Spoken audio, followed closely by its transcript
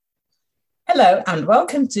Hello and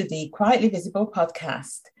welcome to the Quietly Visible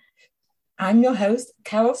podcast. I'm your host,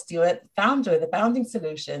 Carol Stewart, founder of Abounding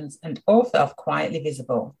Solutions and author of Quietly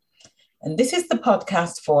Visible. And this is the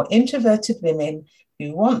podcast for introverted women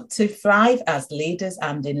who want to thrive as leaders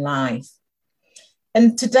and in life.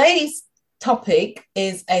 And today's topic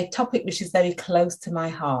is a topic which is very close to my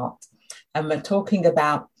heart. And we're talking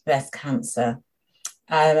about breast cancer.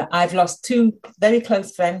 I've lost two very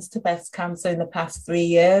close friends to breast cancer in the past 3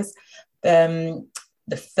 years. The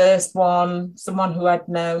first one, someone who I'd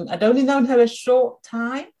only known her a short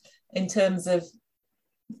time in terms of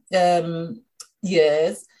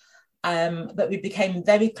years, but we became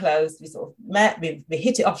very close. We sort of met, we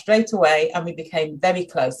hit it off straight away, and we became very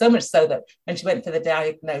close. So much so that when she went for the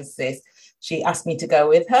diagnosis, she asked me to go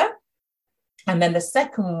with her. And then the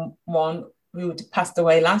second one, who passed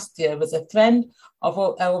away last year, was a friend of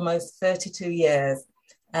almost 32 years.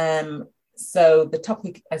 So the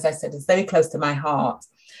topic, as I said, is very close to my heart.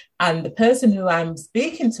 And the person who I'm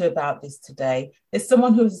speaking to about this today is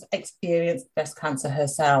someone who's experienced breast cancer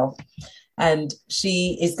herself. And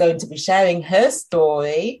she is going to be sharing her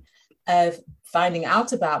story of finding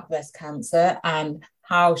out about breast cancer and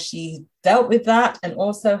how she dealt with that, and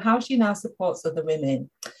also how she now supports other women.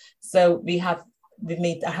 So I have with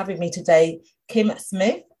me today Kim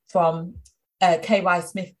Smith from KY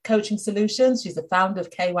Smith Coaching Solutions. She's the founder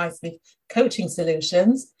of KY Smith Coaching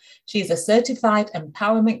Solutions. She's a certified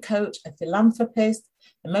empowerment coach, a philanthropist,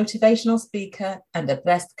 a motivational speaker, and a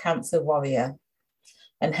breast cancer warrior.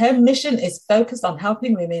 And her mission is focused on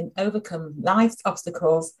helping women overcome life's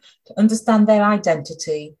obstacles, to understand their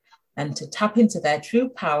identity, and to tap into their true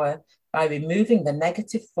power by removing the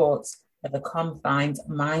negative thoughts of a confined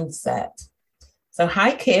mindset. So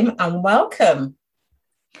hi, Kim, and welcome.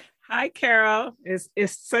 Hi, Carol. It's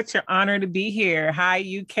such an honor to be here. Hi,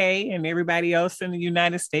 UK and everybody else in the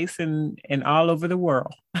United States and all over the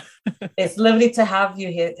world. It's lovely to have you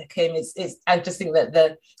here, Kim. I just think that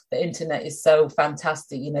the internet is so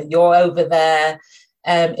fantastic. You know, you're over there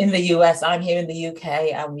in the US, I'm here in the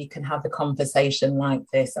UK, and we can have the conversation like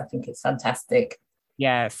this. I think it's fantastic.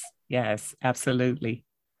 Yes, absolutely.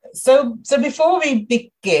 So before we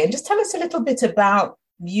begin, just tell us a little bit about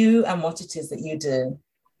you and what it is that you do.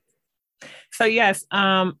 So yes,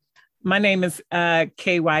 my name is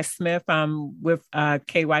KY Smith. I'm with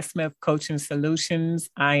KY Smith Coaching Solutions.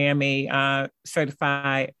 I am a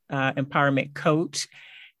certified empowerment coach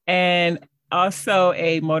and also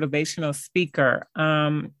a motivational speaker.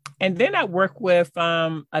 And then I work with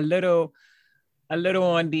a little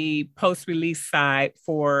on the post-release side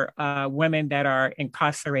for women that are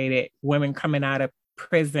incarcerated, women coming out of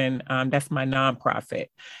prison. That's my nonprofit.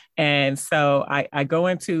 And so I go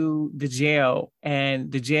into the jails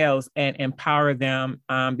and empower them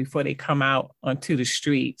before they come out onto the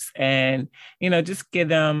streets, and, just give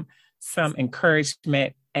them some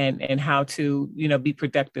encouragement and how to, be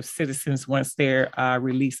productive citizens once they're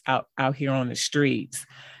released out here on the streets.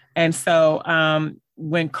 And so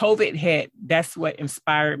when COVID hit, that's what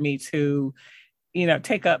inspired me to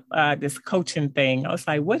take up this coaching thing. I was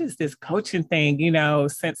like, what is this coaching thing?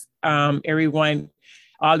 Since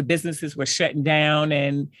all the businesses were shutting down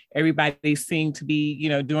and everybody seemed to be,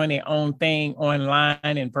 doing their own thing online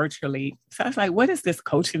and virtually. So I was like, what is this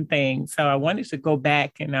coaching thing? So I wanted to go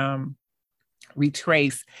back and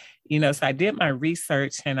retrace, so I did my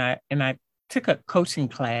research and I took a coaching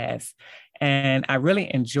class. And I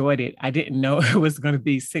really enjoyed it. I didn't know it was going to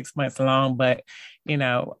be 6 months long, but,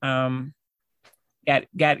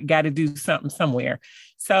 got to do something somewhere.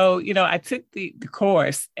 So, I took the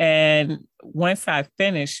course, and once I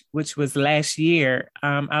finished, which was last year,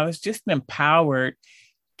 I was just empowered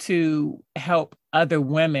to help other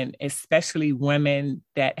women, especially women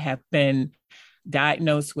that have been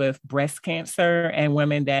diagnosed with breast cancer and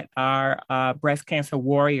women that are breast cancer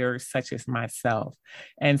warriors, such as myself.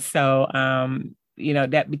 And so,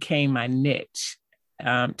 that became my niche,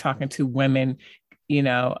 talking to women,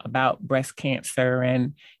 about breast cancer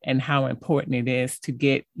and how important it is to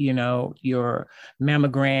get, your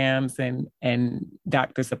mammograms and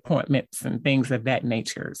doctor's appointments and things of that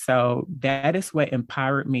nature. So that is what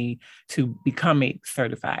empowered me to become a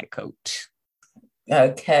certified coach.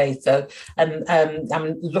 Okay, so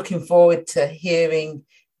I'm looking forward to hearing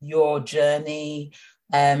your journey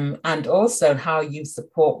and also how you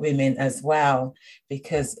support women as well,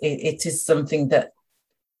 because it is something that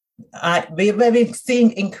we're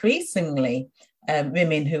seeing increasingly,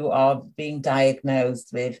 women who are being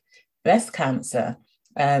diagnosed with breast cancer.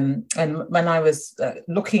 And when I was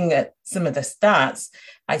looking at some of the stats,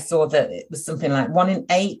 I saw that it was something like 1 in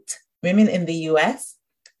 8 women in the US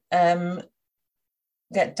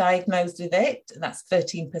get diagnosed with it. That's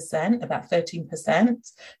 13%. About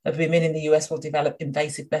 13% of women in the US will develop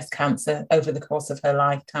invasive breast cancer over the course of her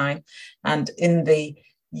lifetime. And in the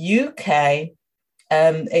UK,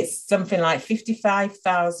 it's something like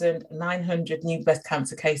 55,900 new breast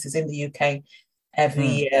cancer cases in the UK every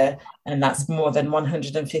year, and that's more than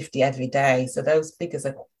 150 every day. So those figures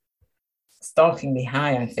are startlingly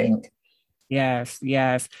high, I think. Yes,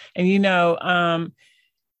 yes. And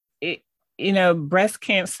breast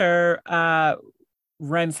cancer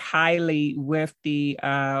runs highly with the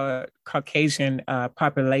Caucasian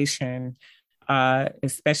population,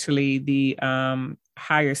 especially the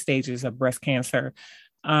higher stages of breast cancer.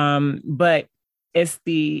 But it's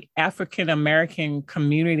the African American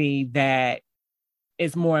community that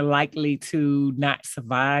is more likely to not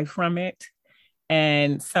survive from it.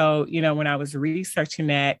 And so, when I was researching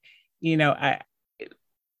that, I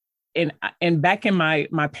and back in my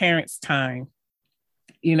parents' time,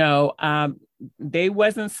 they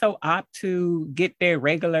wasn't so apt to get their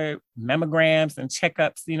regular mammograms and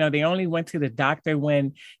checkups. They only went to the doctor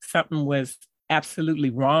when something was absolutely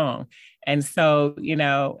wrong. And so,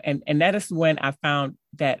 and that is when I found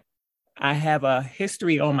that I have a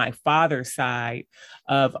history on my father's side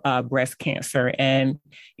of breast cancer. And,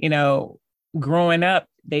 growing up,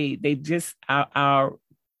 they just, our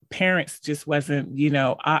parents just wasn't,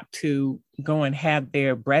 opt to go and have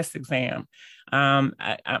their breast exam. I'm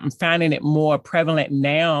finding it more prevalent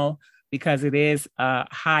now because it is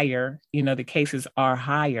higher, the cases are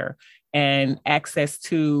higher, and access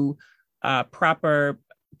to proper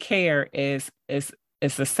care is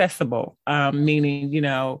accessible, meaning,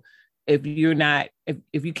 if you're not,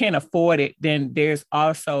 if you can't afford it, then there's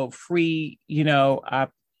also free,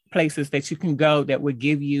 places that you can go that would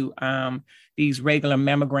give you these regular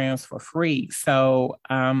mammograms for free. So,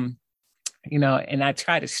 and I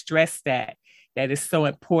try to stress that is so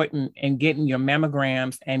important in getting your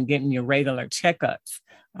mammograms and getting your regular checkups,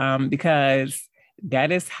 because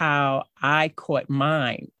that is how I caught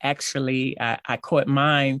mine. Actually, I caught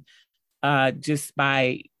mine just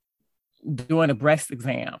by doing a breast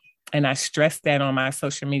exam. And I stress that on my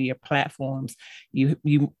social media platforms. You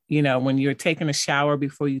when you're taking a shower,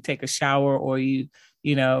 before you take a shower, or you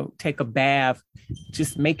take a bath,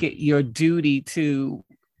 just make it your duty to,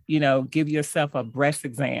 give yourself a breast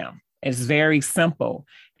exam. It's very simple.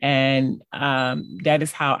 And that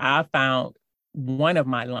is how I found one of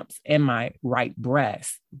my lumps in my right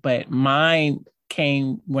breast. But mine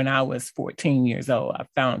came when I was 14 years old. I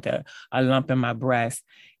found a lump in my breast.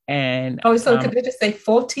 And so could I just say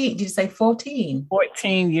 14? Did you say 14?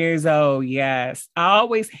 14 years old, yes. I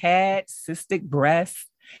always had cystic breasts.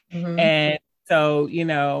 Mm-hmm. And so,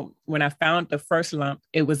 when I found the first lump,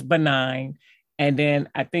 it was benign. And then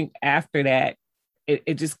I think after that,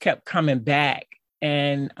 it just kept coming back.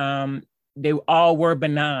 And they all were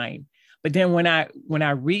benign. But then when I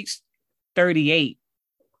reached 38,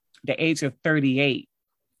 the age of 38,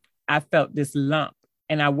 I felt this lump.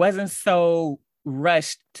 And I wasn't so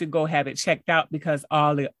rushed to go have it checked out because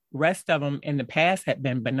all the rest of them in the past had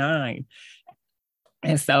been benign.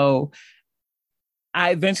 And so I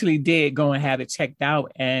eventually did go and have it checked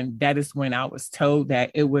out. And that is when I was told that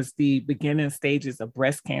it was the beginning stages of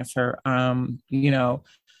breast cancer.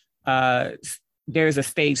 There's a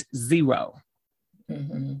stage 0.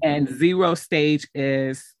 Mm-hmm. And 0 stage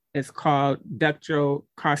is called ductal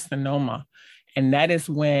carcinoma. And that is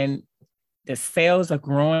when the cells are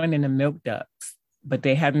growing in the milk ducts, but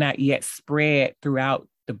they have not yet spread throughout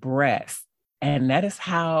the breast. And that is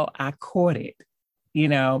how I caught it,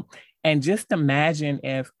 And just imagine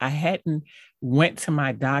if I hadn't went to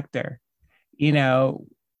my doctor,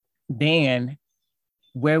 then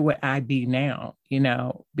where would I be now?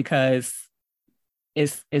 Because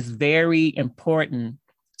it's very important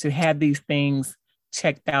to have these things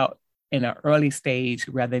checked out in an early stage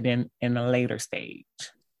rather than in a later stage.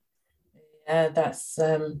 Yeah, that's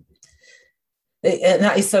and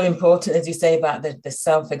that is so important, as you say, about the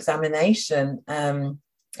self-examination. And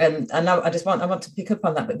I want to pick up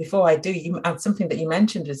on that, but before I do, something that you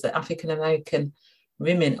mentioned is that African American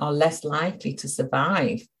women are less likely to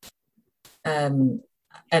survive. And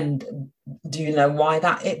do you know why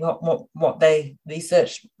that is? What they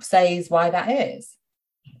research says why that is?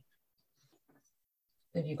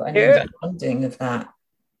 Have you got any understanding of that?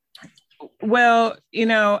 Well,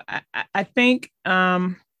 I think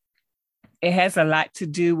it has a lot to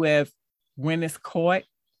do with when it's caught,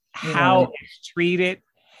 how it's treated,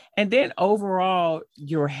 and then overall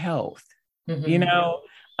your health.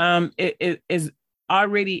 Mm-hmm. It is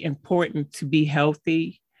already important to be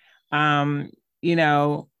healthy,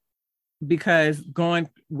 because going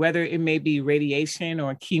whether it may be radiation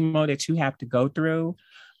or chemo that you have to go through,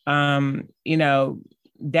 you know,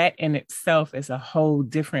 that in itself is a whole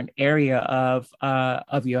different area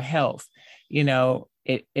of your health. You know,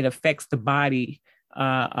 it affects the body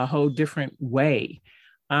a whole different way.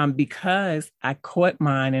 Because I caught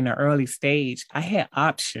mine in an early stage, I had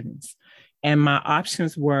options, and my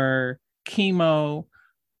options were chemo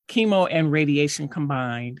and radiation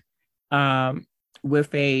combined,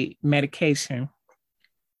 with a medication,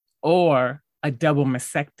 or a double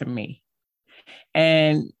mastectomy.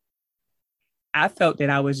 And I felt that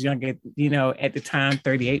I was young at the time.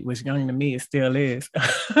 38 was young to me. It still is.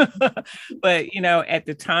 But, at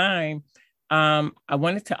the time, I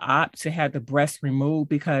wanted to opt to have the breast removed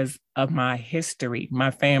because of my history,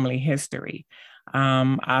 my family history.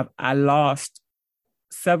 I lost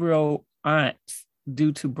several aunts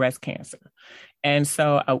due to breast cancer. And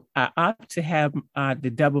so I opted to have the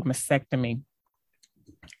double mastectomy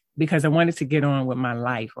because I wanted to get on with my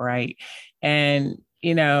life, right? And,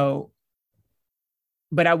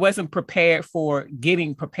 but I wasn't prepared for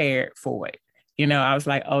getting prepared for it. I was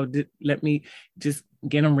like, oh, let me just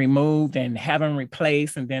get them removed and have them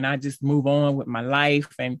replaced. And then I just move on with my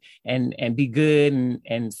life and be good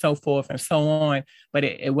and so forth and so on. But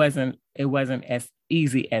it wasn't as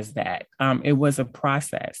easy as that. It was a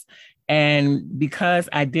process. And because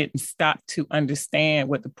I didn't stop to understand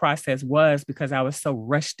what the process was, because I was so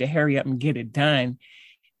rushed to hurry up and get it done,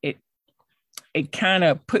 it kind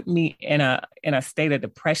of put me in a state of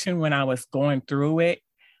depression when I was going through it,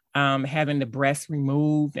 having the breast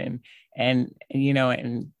removed and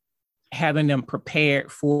having them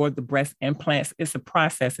prepared for the breast implants. It's a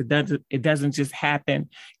process. It doesn't just happen,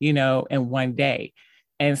 in one day.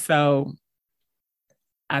 And so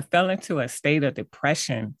I fell into a state of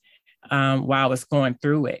depression while I was going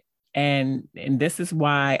through it. And this is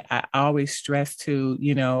why I always stress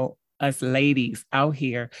to, us ladies out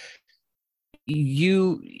here,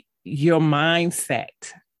 your mindset,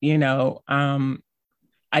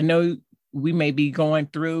 I know you may be going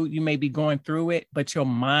through it, but your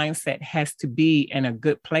mindset has to be in a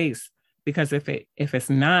good place, because if it's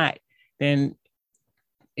not, then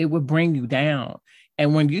it will bring you down.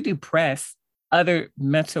 And when you're depressed, other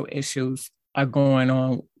mental issues are going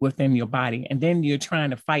on within your body. And then you're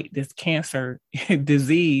trying to fight this cancer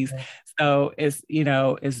disease. So it's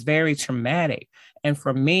very traumatic. And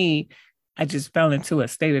for me, I just fell into a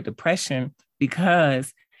state of depression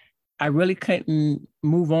because I really couldn't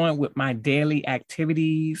move on with my daily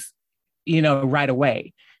activities, right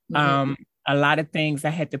away. Mm-hmm. A lot of things I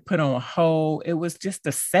had to put on hold. It was just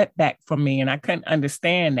a setback for me, and I couldn't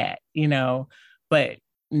understand that, but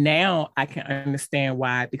now I can understand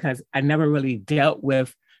why, because I never really dealt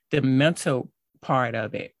with the mental part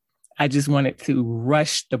of it. I just wanted to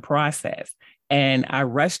rush the process. And I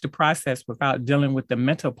rushed the process without dealing with the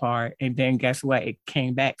mental part. And then guess what? It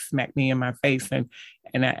came back, smacked me in my face, and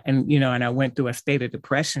I went through a state of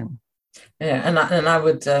depression. Yeah, and I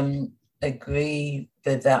would agree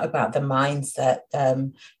with that about the mindset.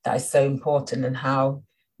 That is so important, and how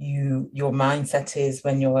your mindset is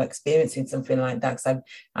when you're experiencing something like that. Because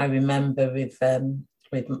I remember with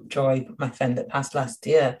Joy, my friend that passed last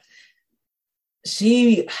year,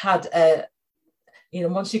 she had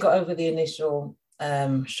once she got over the initial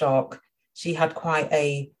shock, she had quite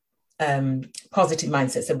a positive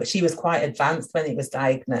mindset. So, but she was quite advanced when it was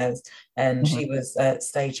diagnosed, and she was at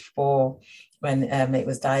stage 4 when it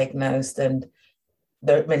was diagnosed. And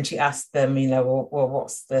when she asked them, well,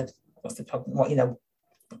 what's the problem?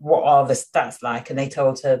 What are the stats like? And they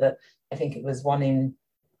told her that I think it was 1 in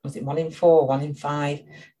 4, 1 in 5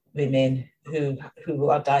 women who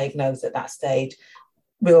are diagnosed at that stage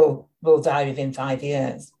will die within 5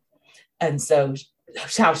 years. And so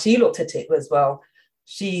how she looked at it was, well,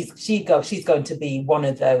 she's going to be one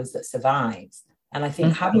of those that survives. And I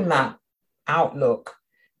think having that outlook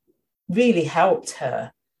really helped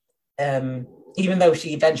her, even though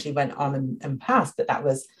she eventually went on and passed, but that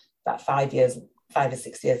was that 5 or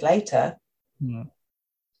 6 years later. No,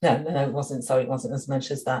 it wasn't. Sorry, it wasn't as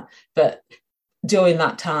much as that. But during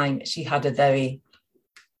that time, she had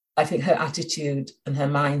I think her attitude and her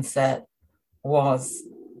mindset was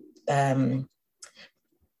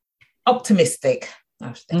optimistic.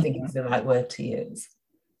 I think it's the right word to use.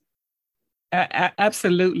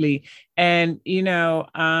 Absolutely. And, when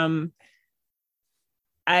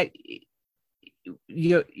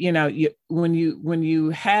you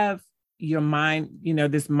have your mind,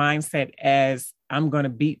 this mindset as I'm going to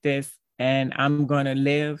beat this and I'm going to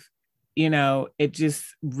live, it just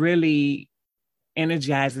really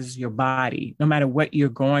energizes your body, no matter what you're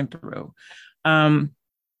going through.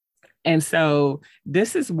 And so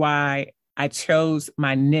this is why I chose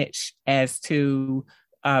my niche as to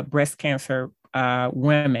breast cancer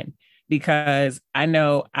women, because I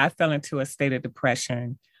know I fell into a state of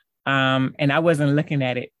depression, and I wasn't looking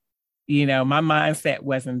at it. My mindset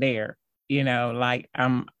wasn't there. Like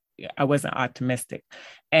I wasn't optimistic,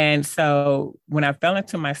 and so when I fell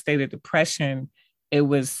into my state of depression, it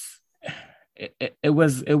was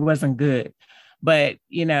it wasn't good. But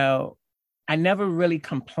I never really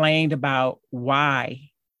complained about why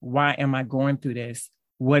am I going through this?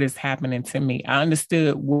 What is happening to me? I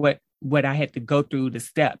understood what I had to go through, the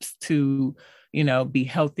steps to, be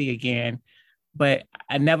healthy again, but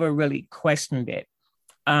I never really questioned it.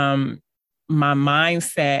 My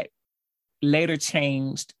mindset later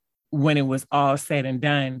changed when it was all said and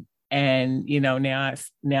done. And, now I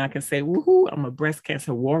can say, woohoo, I'm a breast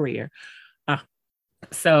cancer warrior.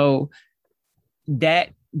 So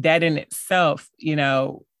that in itself,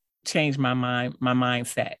 changed my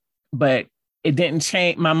mindset. But it didn't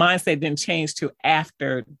change. My mindset didn't change till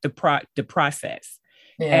after the process.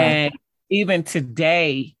 Yeah. And even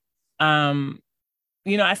today, I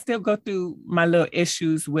still go through my little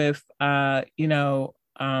issues with,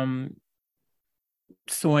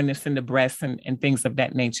 soreness in the breast and things of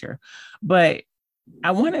that nature. But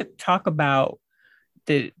I want to talk about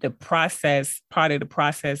the process, part of the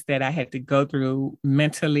process that I had to go through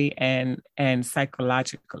mentally and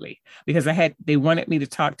psychologically, because they wanted me to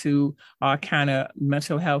talk to all kind of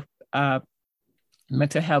mental health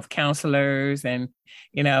counselors, and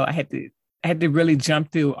I had to really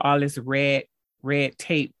jump through all this red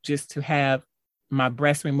tape just to have my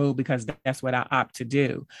breast removed, because that's what I opt to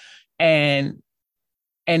do, and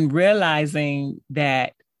realizing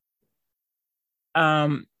that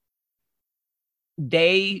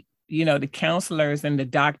they, the counselors and the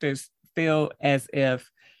doctors feel as if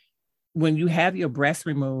when you have your breast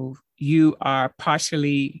removed, you are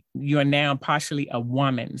now partially a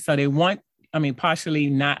woman. So partially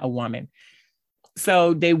not a woman.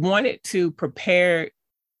 So they wanted to prepare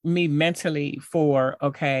me mentally for,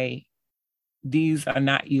 okay, these are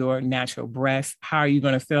not your natural breasts. How are you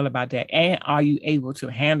going to feel about that? And are you able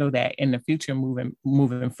to handle that in the future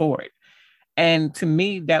moving forward? And to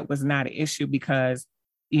me, that was not an issue because,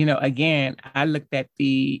 again, I looked at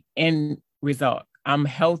the end result. I'm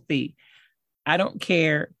healthy. I don't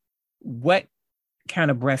care what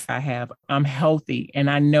kind of breast I have. I'm healthy. And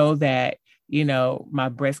I know that, my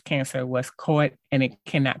breast cancer was caught and it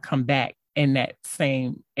cannot come back in that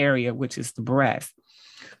same area, which is the breast.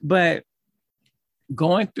 But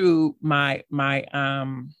going through my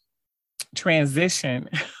transition,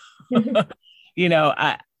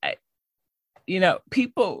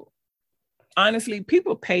 people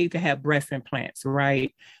pay to have breast implants,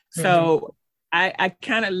 right? Mm-hmm. So I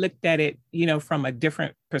kind of looked at it, from a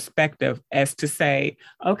different perspective as to say,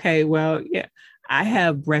 okay, well, yeah, I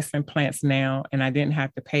have breast implants now and I didn't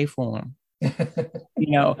have to pay for them,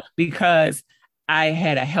 because I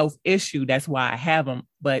had a health issue. That's why I have them.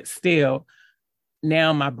 But still,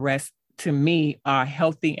 now my breasts to me are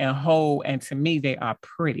healthy and whole. And to me, they are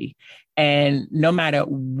pretty. And no matter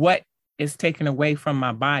what is taken away from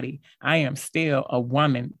my body, I am still a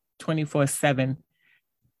woman 24/7,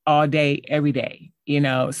 all day, every day,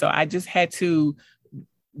 So I just had to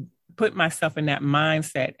put myself in that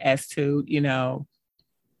mindset as to,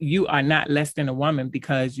 you are not less than a woman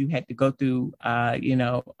because you had to go through,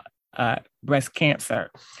 breast cancer.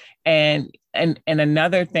 And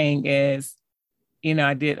another thing is,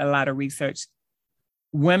 I did a lot of research.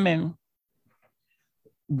 Women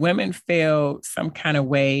feel some kind of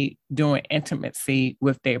way doing intimacy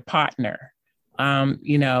with their partner.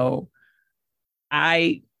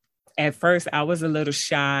 At first I was a little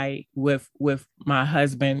shy with my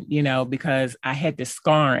husband, because I had the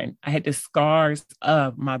scars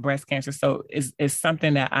of my breast cancer. So it's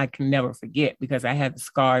something that I can never forget because I had the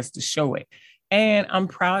scars to show it. And I'm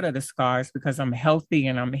proud of the scars because I'm healthy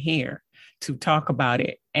and I'm here to talk about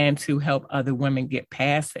it and to help other women get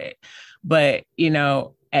past it. But,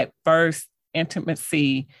 at first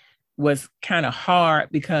intimacy was kind of hard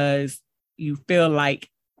because you feel like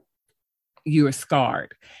you're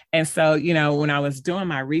scarred. And so, when I was doing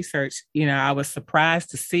my research, I was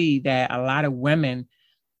surprised to see that a lot of women,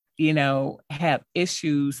 have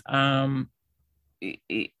issues,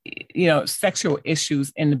 sexual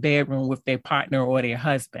issues in the bedroom with their partner or their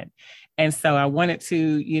husband. And so I wanted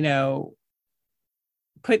to,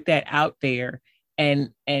 put that out there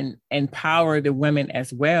and empower the women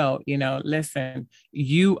as well. Listen,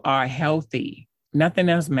 you are healthy. Nothing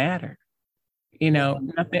else matters.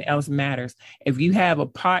 Nothing else matters. If you have a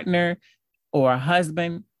partner or a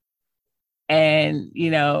husband and,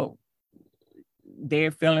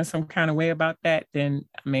 they're feeling some kind of way about that, then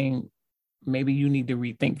I mean, maybe you need to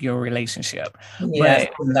rethink your relationship. Yes,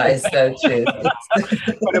 But that is so true.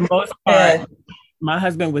 for the most part, Yeah. my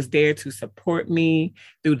husband was there to support me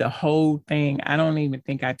through the whole thing. I don't even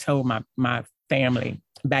think I told my family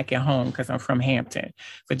back at home, because I'm from Hampton,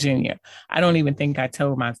 Virginia. I don't even think I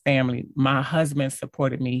told my family. My husband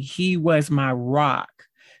supported me. He was my rock.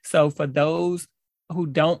 So for those who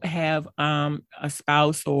don't have a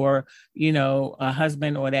spouse or, a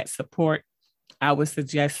husband or that support, I would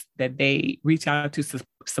suggest that they reach out to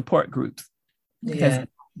support groups, because Yeah.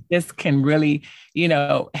 this can really,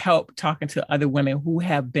 help talking to other women who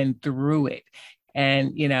have been through it.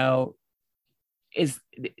 And, is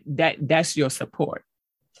that's your support.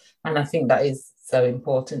 And I think that is so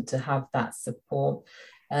important to have that support.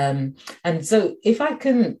 And so, if I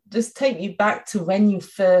can just take you back to when you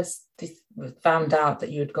first found out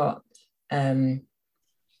that you'd got um,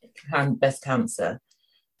 breast cancer,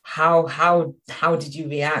 how did you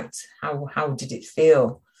react? How did it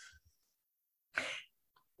feel?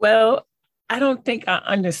 Well, I don't think I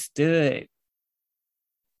understood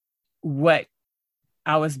what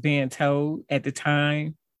I was being told at the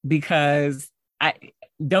time, because I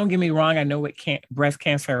don't get me wrong, I know what breast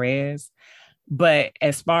cancer is, but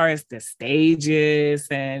as far as the stages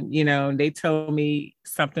and, they told me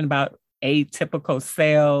something about atypical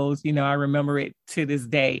cells, I remember it to this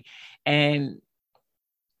day. And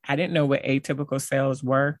I didn't know what atypical cells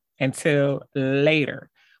were until later.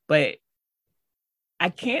 But I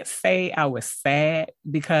can't say I was sad,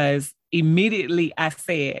 because immediately I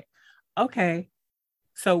said, okay,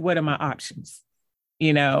 so what are my options?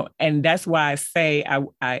 And that's why I say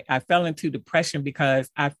I fell into depression, because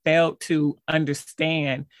I failed to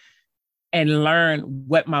understand and learn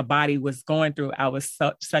what my body was going through. I was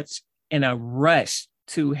such in a rush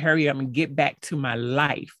to hurry up and get back to my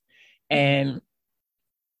life. And,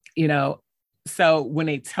 so when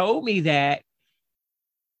they told me that,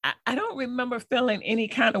 I don't remember feeling any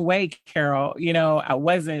kind of way, Carol. I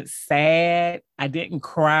wasn't sad. I didn't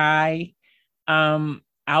cry. I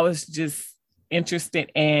was just interested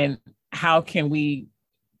in how can we,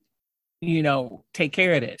 take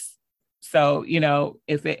care of this. So,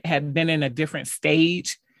 if it had been in a different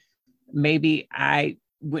stage, maybe I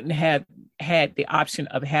wouldn't have had the option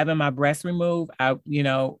of having my breast removed, of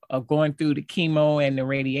going through the chemo and the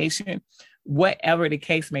radiation, whatever the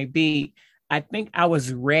case may be. I think I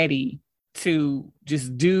was ready to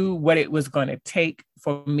just do what it was going to take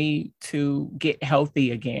for me to get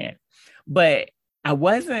healthy again. But I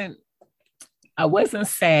wasn't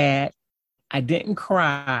sad. I didn't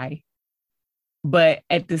cry, but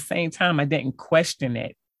at the same time, I didn't question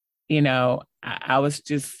it. I was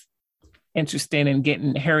just interested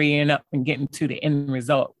in hurrying up and getting to the end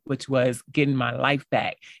result, which was getting my life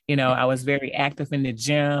back. I was very active in the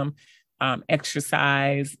gym,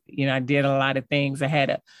 exercise. I did a lot of things.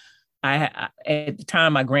 At the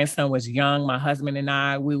time, my grandson was young. My husband and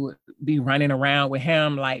I, we would be running around with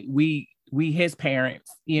him like we his parents,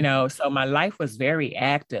 so my life was very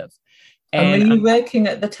active. And were And you working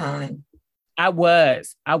at the time? I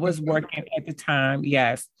was working at the time,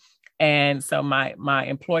 yes. And so my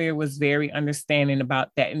employer was very understanding about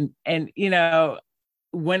that. And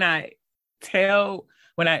when I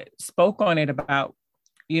when I spoke on it about,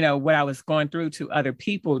 what I was going through to other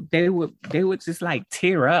people, they would just like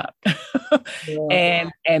tear up. Yeah.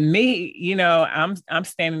 And me, I'm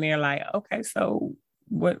standing there like, okay, so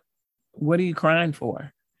what are you crying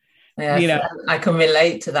for? Yes, I can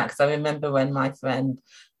relate to that, because I remember when my friend,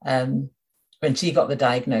 when she got the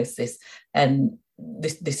diagnosis, and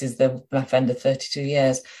this is my friend of 32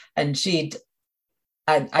 years, and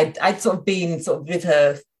I'd sort of been sort of with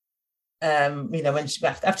her, when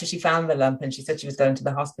after she found the lump, and she said she was going to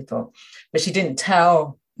the hospital, but she didn't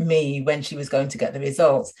tell me when she was going to get the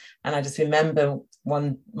results. And I just remember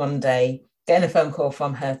one day getting a phone call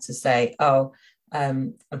from her to say, oh,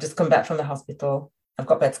 I've just come back from the hospital. I've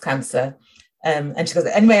got breast cancer. And she goes,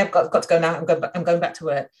 anyway, I've got to go now. I'm going back to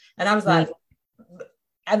work. And I was like,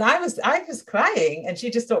 and I was crying. And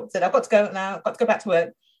she just said, I've got to go now. I've got to go back to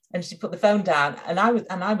work. And she put the phone down. And I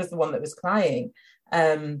was the one that was crying.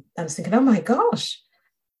 I was thinking, oh my gosh.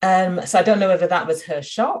 So I don't know whether that was her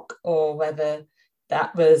shock, or whether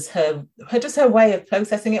that was her way of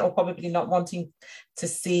processing it, or probably not wanting to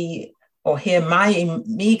see or hear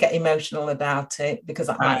me get emotional about it, because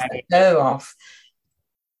that might set her off.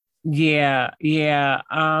 Yeah.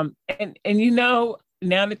 And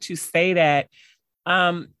now that you say that,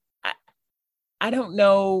 I, I don't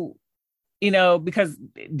know, because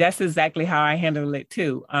that's exactly how I handle it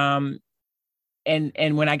too. And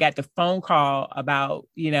when I got the phone call about,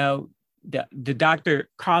 the doctor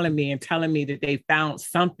calling me and telling me that they found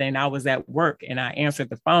something. I was at work and I answered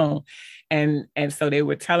the phone, and so they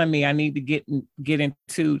were telling me I need to get in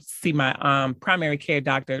to see my primary care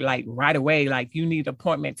doctor like right away. Like, you need an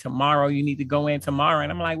appointment tomorrow. You need to go in tomorrow.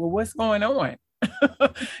 And I'm like, well, what's going on?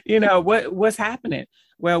 What's happening?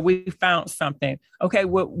 Well, we found something. Okay,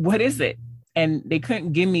 what is it? And they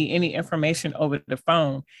couldn't give me any information over the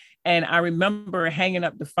phone. And I remember hanging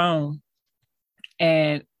up the phone,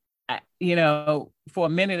 and for a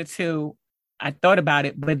minute or two, I thought about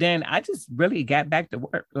it, but then I just really got back to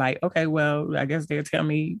work. Like, okay, well, I guess they'll tell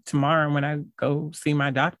me tomorrow when I go see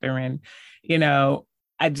my doctor. And,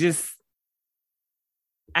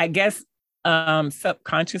 I guess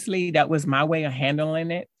subconsciously that was my way of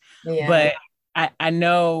handling it. Yeah. But I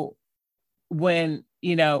know when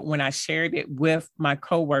I shared it with my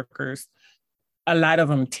coworkers, a lot of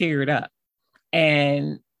them teared up.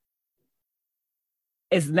 And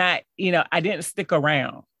it's not, I didn't stick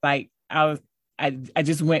around. Like, I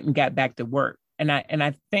just went and got back to work. And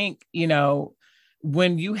I think,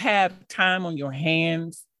 when you have time on your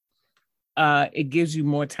hands, it gives you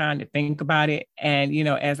more time to think about it. And,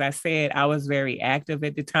 as I said, I was very active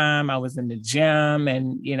at the time. I was in the gym,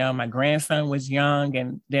 and, my grandson was young,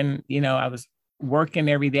 and then, I was working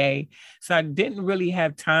every day. So I didn't really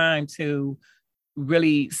have time to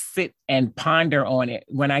really sit and ponder on it.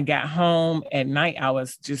 When I got home at night, I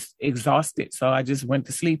was just exhausted. So I just went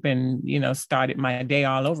to sleep and, started my day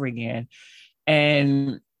all over again.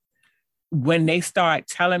 And when they start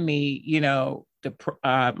telling me,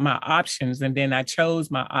 my options, and then I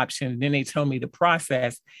chose my option, then they told me the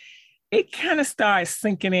process, it kind of started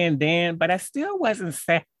sinking in then, but I still wasn't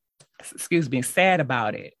sad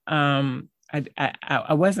about it.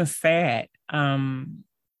 I wasn't sad.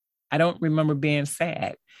 I don't remember being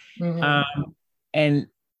sad. Mm-hmm. And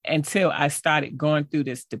until I started going through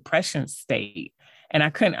this depression state, and I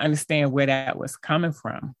couldn't understand where that was coming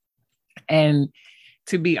from. And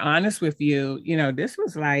to be honest with you, this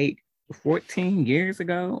was like 14 years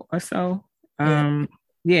ago or so. 15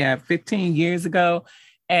 years ago.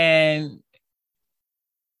 And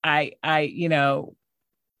I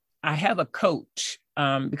have a coach.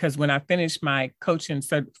 Because when I finished my coaching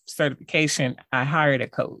certification, I hired a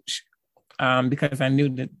coach because I knew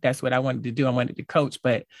that that's what I wanted to do. I wanted to coach,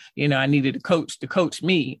 but, I needed a coach to coach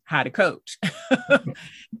me how to coach.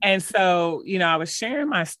 And so, I was sharing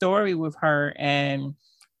my story with her, and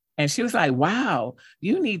she was like, wow,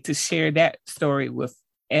 you need to share that story with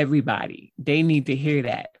everybody. They need to hear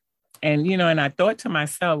that. And, and I thought to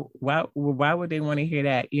myself, why would they want to hear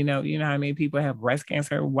that? You know how many people have breast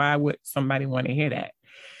cancer? Why would somebody want to hear that?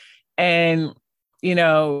 And,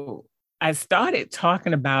 I started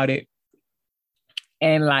talking about it.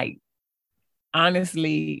 And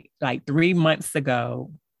honestly, 3 months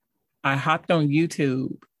ago, I hopped on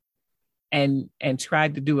YouTube and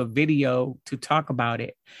tried to do a video to talk about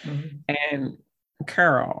it. Mm-hmm. And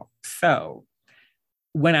Carol, so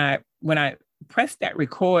when I pressed that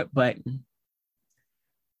record button,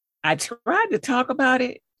 I tried to talk about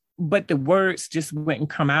it, but the words just wouldn't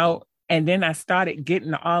come out. And then I started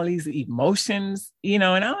getting all these emotions, and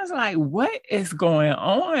I was like, what is going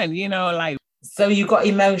on? So you got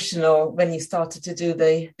emotional when you started to do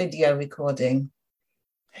the video recording?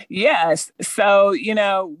 Yes. So,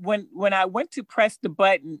 when I went to press the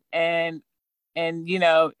button and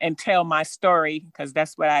tell my story, because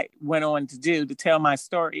that's what I went on to do, to tell my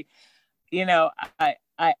story, I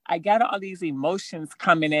got all these emotions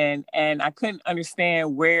coming in, and I couldn't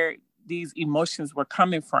understand where these emotions were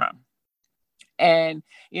coming from. And,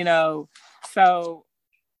 so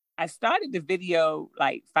I started the video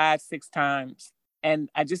 5-6 times, and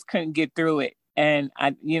I just couldn't get through it. And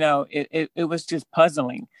it was just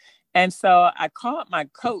puzzling. And so I called my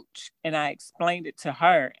coach and I explained it to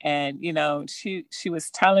her. And, she was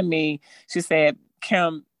telling me, she said,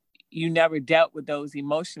 Kim, you never dealt with those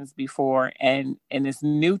emotions before, and it's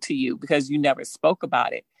new to you because you never spoke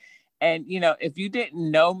about it. And, if you didn't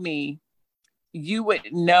know me, you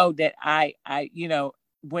would know that I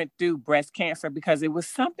went through breast cancer, because it was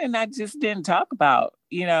something I just didn't talk about,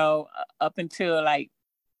 up until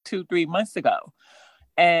 2-3 months ago.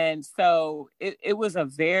 And so it was a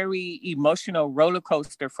very emotional roller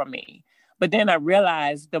coaster for me. But then I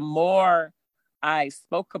realized the more I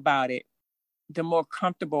spoke about it, the more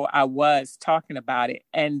comfortable I was talking about it.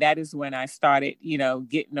 And that is when I started,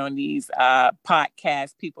 getting on these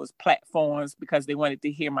podcast, people's platforms, because they wanted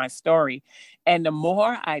to hear my story. And the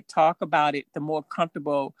more I talk about it, the more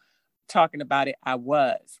comfortable talking about it I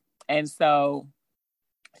was. And so,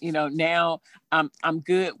 now I'm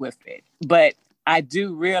good with it. But I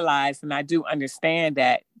do realize, and I do understand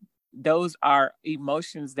that those are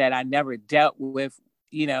emotions that I never dealt with,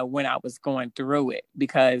 when I was going through it,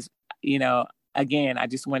 because, again, I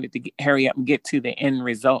just wanted to hurry up and get to the end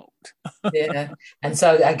result. Yeah. And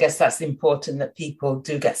so I guess that's important that people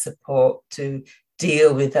do get support to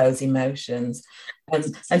deal with those emotions.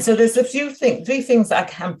 And so there's three things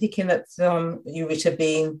I'm picking up from you, which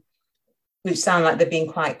sound like they're being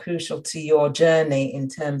quite crucial to your journey in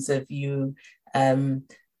terms of you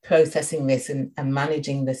processing this and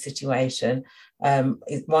managing the situation.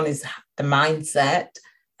 One is the mindset,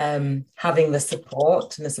 having the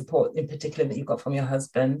support, and the support in particular that you've got from your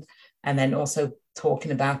husband, and then also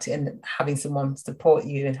talking about it and having someone support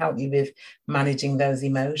you and help you with managing those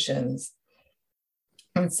emotions.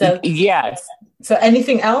 And so, yes. So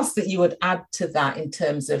anything else that you would add to that in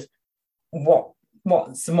terms of what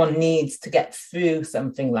someone needs to get through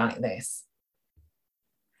something like this?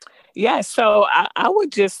 Yeah, so I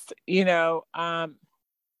would just,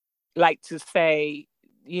 like to say,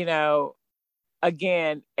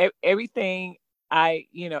 again, everything I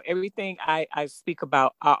speak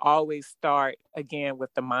about, I always start again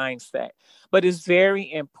with the mindset. But it's very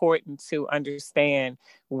important to understand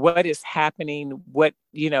what is happening, what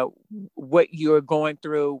you're going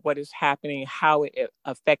through, what is happening, how it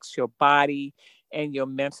affects your body and your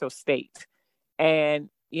mental state. And,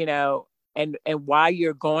 and why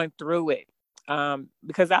you're going through it.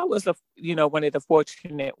 Because I was one of the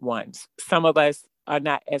fortunate ones. Some of us are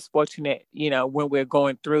not as fortunate, when we're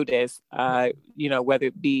going through this, whether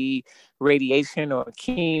it be radiation or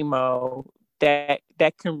chemo, that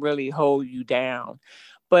can really hold you down.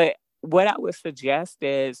 But what I would suggest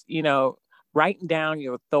is, writing down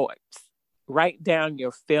your thoughts, write down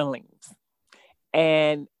your feelings,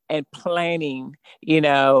 and planning,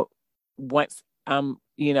 once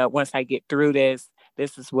once I get through this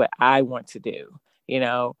is what I want to do,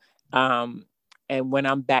 and when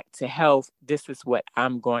I'm back to health, this is what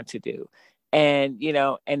I'm going to do. And,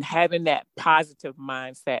 and having that positive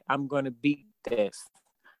mindset, I'm going to beat this.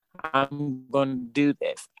 I'm going to do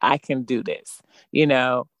this. I can do this.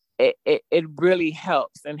 It really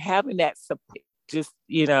helps. And having that support, just,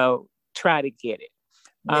 try to get it.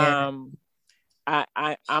 Yeah.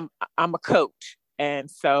 I'm a coach.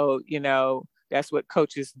 And so, that's what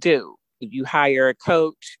coaches do. You hire a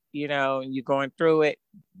coach, and you're going through it,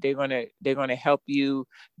 they're gonna help you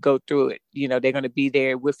go through it. They're gonna be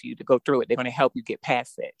there with you to go through it. They're gonna help you get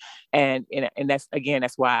past it. And that's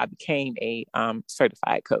why I became a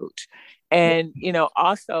certified coach. And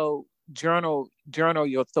also journal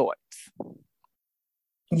your thoughts.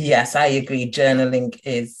 Yes, I agree. Journaling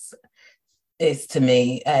is to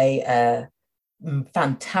me a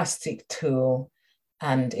fantastic tool,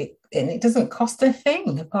 and it doesn't cost a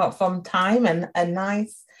thing apart from time and a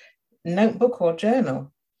nice notebook or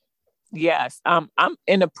journal. Yes, I'm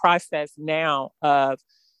in the process now of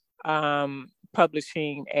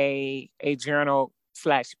publishing a journal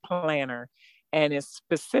 / planner, and it's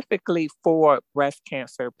specifically for breast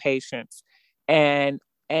cancer patients. And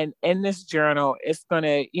in this journal, it's going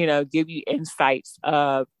to give you insights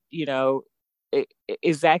of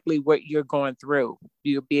exactly what you're going through.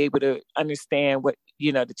 You'll be able to understand what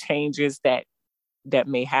the changes that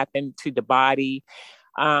may happen to the body.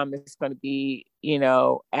 It's going to be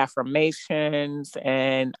affirmations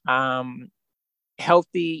and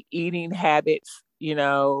healthy eating habits,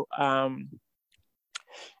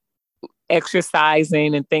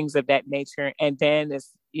 exercising and things of that nature. And then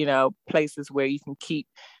it's places where you can keep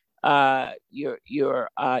your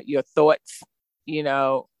thoughts,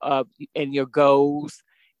 and your goals,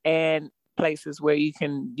 and places where you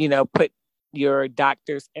can put your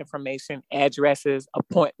doctor's information, addresses,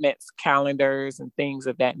 appointments, calendars, and things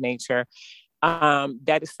of that nature.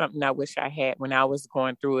 That is something I wish I had when I was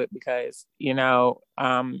going through it, because you're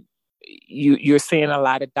seeing a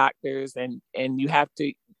lot of doctors, and you have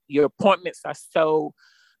to, your appointments are so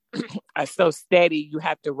steady. You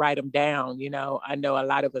have to write them down. I know a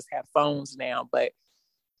lot of us have phones now, but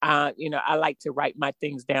I like to write my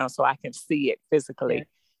things down so I can see it physically. Yeah.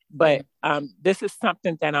 But this is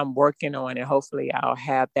something that I'm working on, and hopefully I'll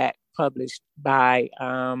have that published by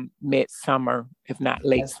midsummer, if not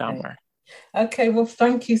late summer. Okay, well,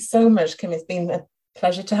 thank you so much, Kim. It's been a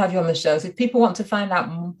pleasure to have you on the show. So if people want to find out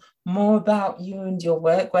more about you and your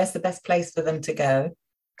work, where's the best place for them to go?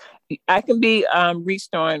 I can be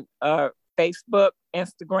reached on Facebook,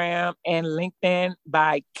 Instagram, and LinkedIn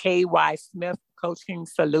by KY Smith Coaching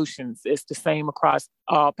Solutions. It's the same across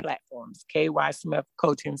all platforms, KY Smith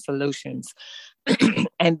Coaching Solutions.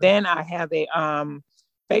 And then I have a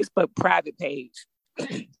Facebook private page.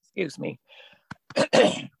 Excuse me.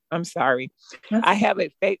 I'm sorry. I have a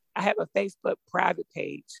Facebook private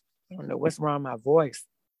page, I don't know what's wrong with my voice.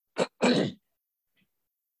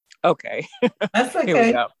 Okay. That's okay. Here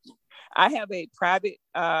we go. I have a private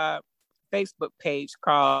Facebook page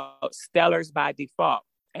called Stellars by Default,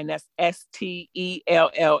 and that's STELLARS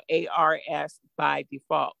by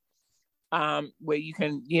default. Where you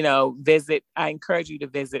can, visit. I encourage you to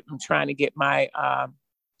visit. I'm trying to get my,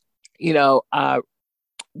 the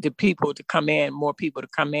people to come in, more people to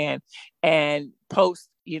come in and post,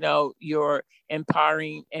 your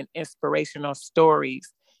empowering and inspirational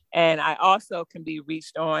stories. And I also can be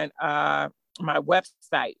reached on my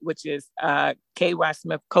website, which is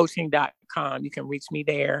kysmithcoaching.com. You can reach me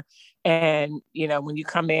there. And, when you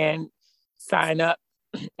come in, sign up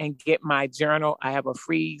and get my journal. I have a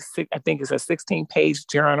free, I think it's a 16-page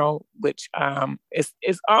journal, which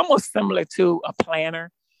is almost similar to a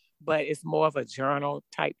planner, but it's more of a journal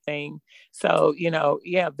type thing. So,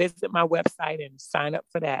 visit my website and sign up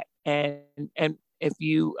for that. And if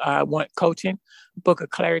you want coaching, book a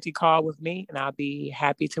clarity call with me, and I'll be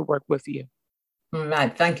happy to work with you.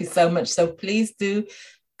 Right. Thank you so much. So please do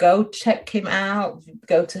go check him out,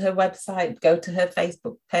 go to her website, go to her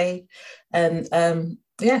Facebook page, and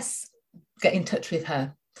yes, get in touch with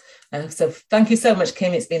her. So thank you so much,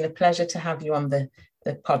 Kim. It's been a pleasure to have you on the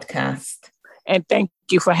podcast. And thank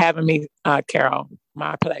you for having me, Carol.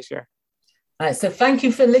 My pleasure. All right, so thank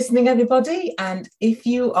you for listening, everybody. And if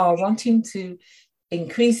you are wanting to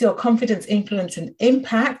increase your confidence, influence, and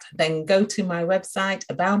impact, then go to my website,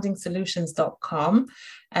 aboundingsolutions.com.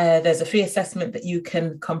 There's a free assessment that you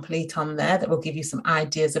can complete on there that will give you some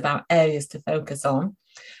ideas about areas to focus on.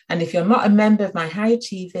 And if you're not a member of my high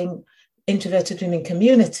achieving introverted women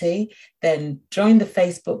community, then join the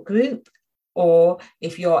Facebook group. Or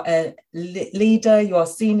if you're a leader, you're a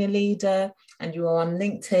senior leader, and you are on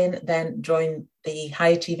LinkedIn, then join the High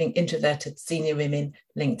Achieving Introverted Senior Women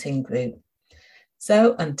LinkedIn group.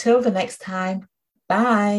 So until the next time, bye.